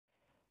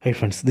Hi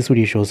friends, this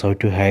video shows how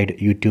to hide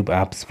YouTube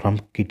apps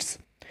from kids.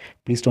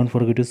 Please don't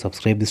forget to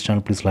subscribe this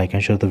channel. Please like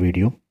and share the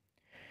video.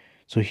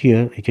 So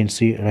here you can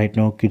see right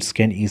now kids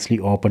can easily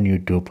open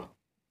YouTube.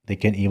 They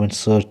can even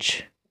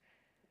search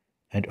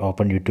and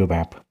open YouTube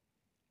app.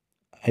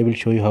 I will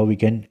show you how we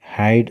can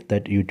hide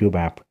that YouTube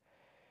app.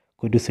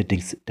 Go to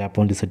settings, tap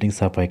on the settings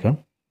app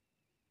icon.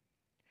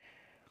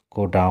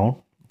 Go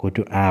down, go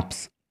to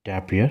apps,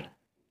 tap here.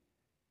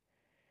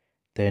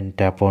 Then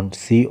tap on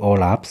see all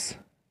apps.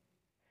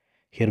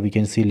 Here we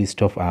can see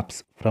list of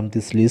apps. From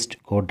this list,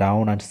 go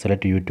down and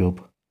select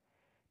YouTube.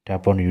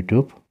 Tap on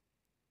YouTube.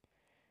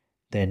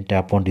 Then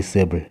tap on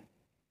disable.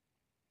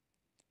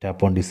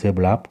 Tap on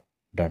disable app.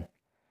 Done.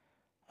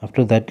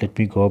 After that, let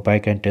me go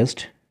back and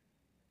test.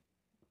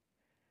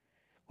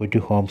 Go to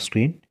home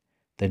screen.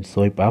 Then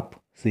swipe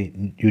up.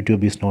 See,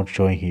 YouTube is not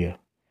showing here.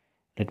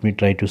 Let me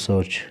try to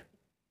search.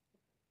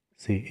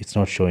 See, it's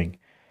not showing.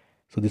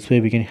 So this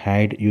way we can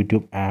hide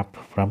YouTube app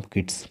from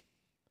kids.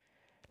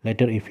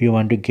 Later, if you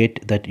want to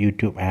get that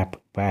YouTube app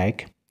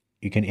back,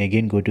 you can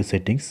again go to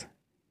settings.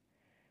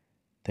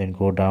 Then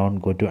go down,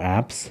 go to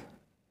apps.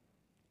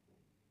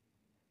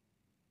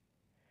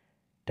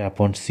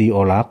 Tap on see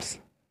all apps.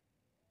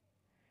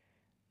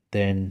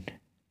 Then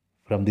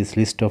from this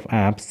list of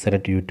apps,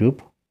 select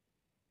YouTube.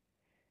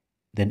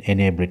 Then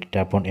enable it.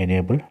 Tap on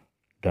enable.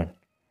 Done.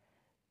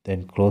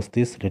 Then close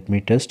this. Let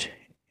me test.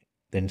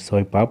 Then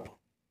swipe up.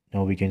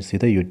 Now we can see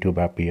the YouTube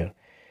app here.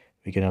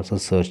 We can also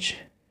search.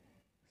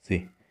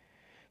 See.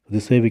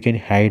 This way we can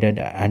hide and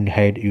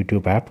unhide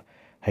YouTube app.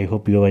 I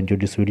hope you have enjoyed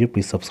this video.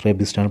 Please subscribe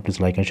this channel.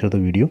 Please like and share the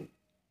video.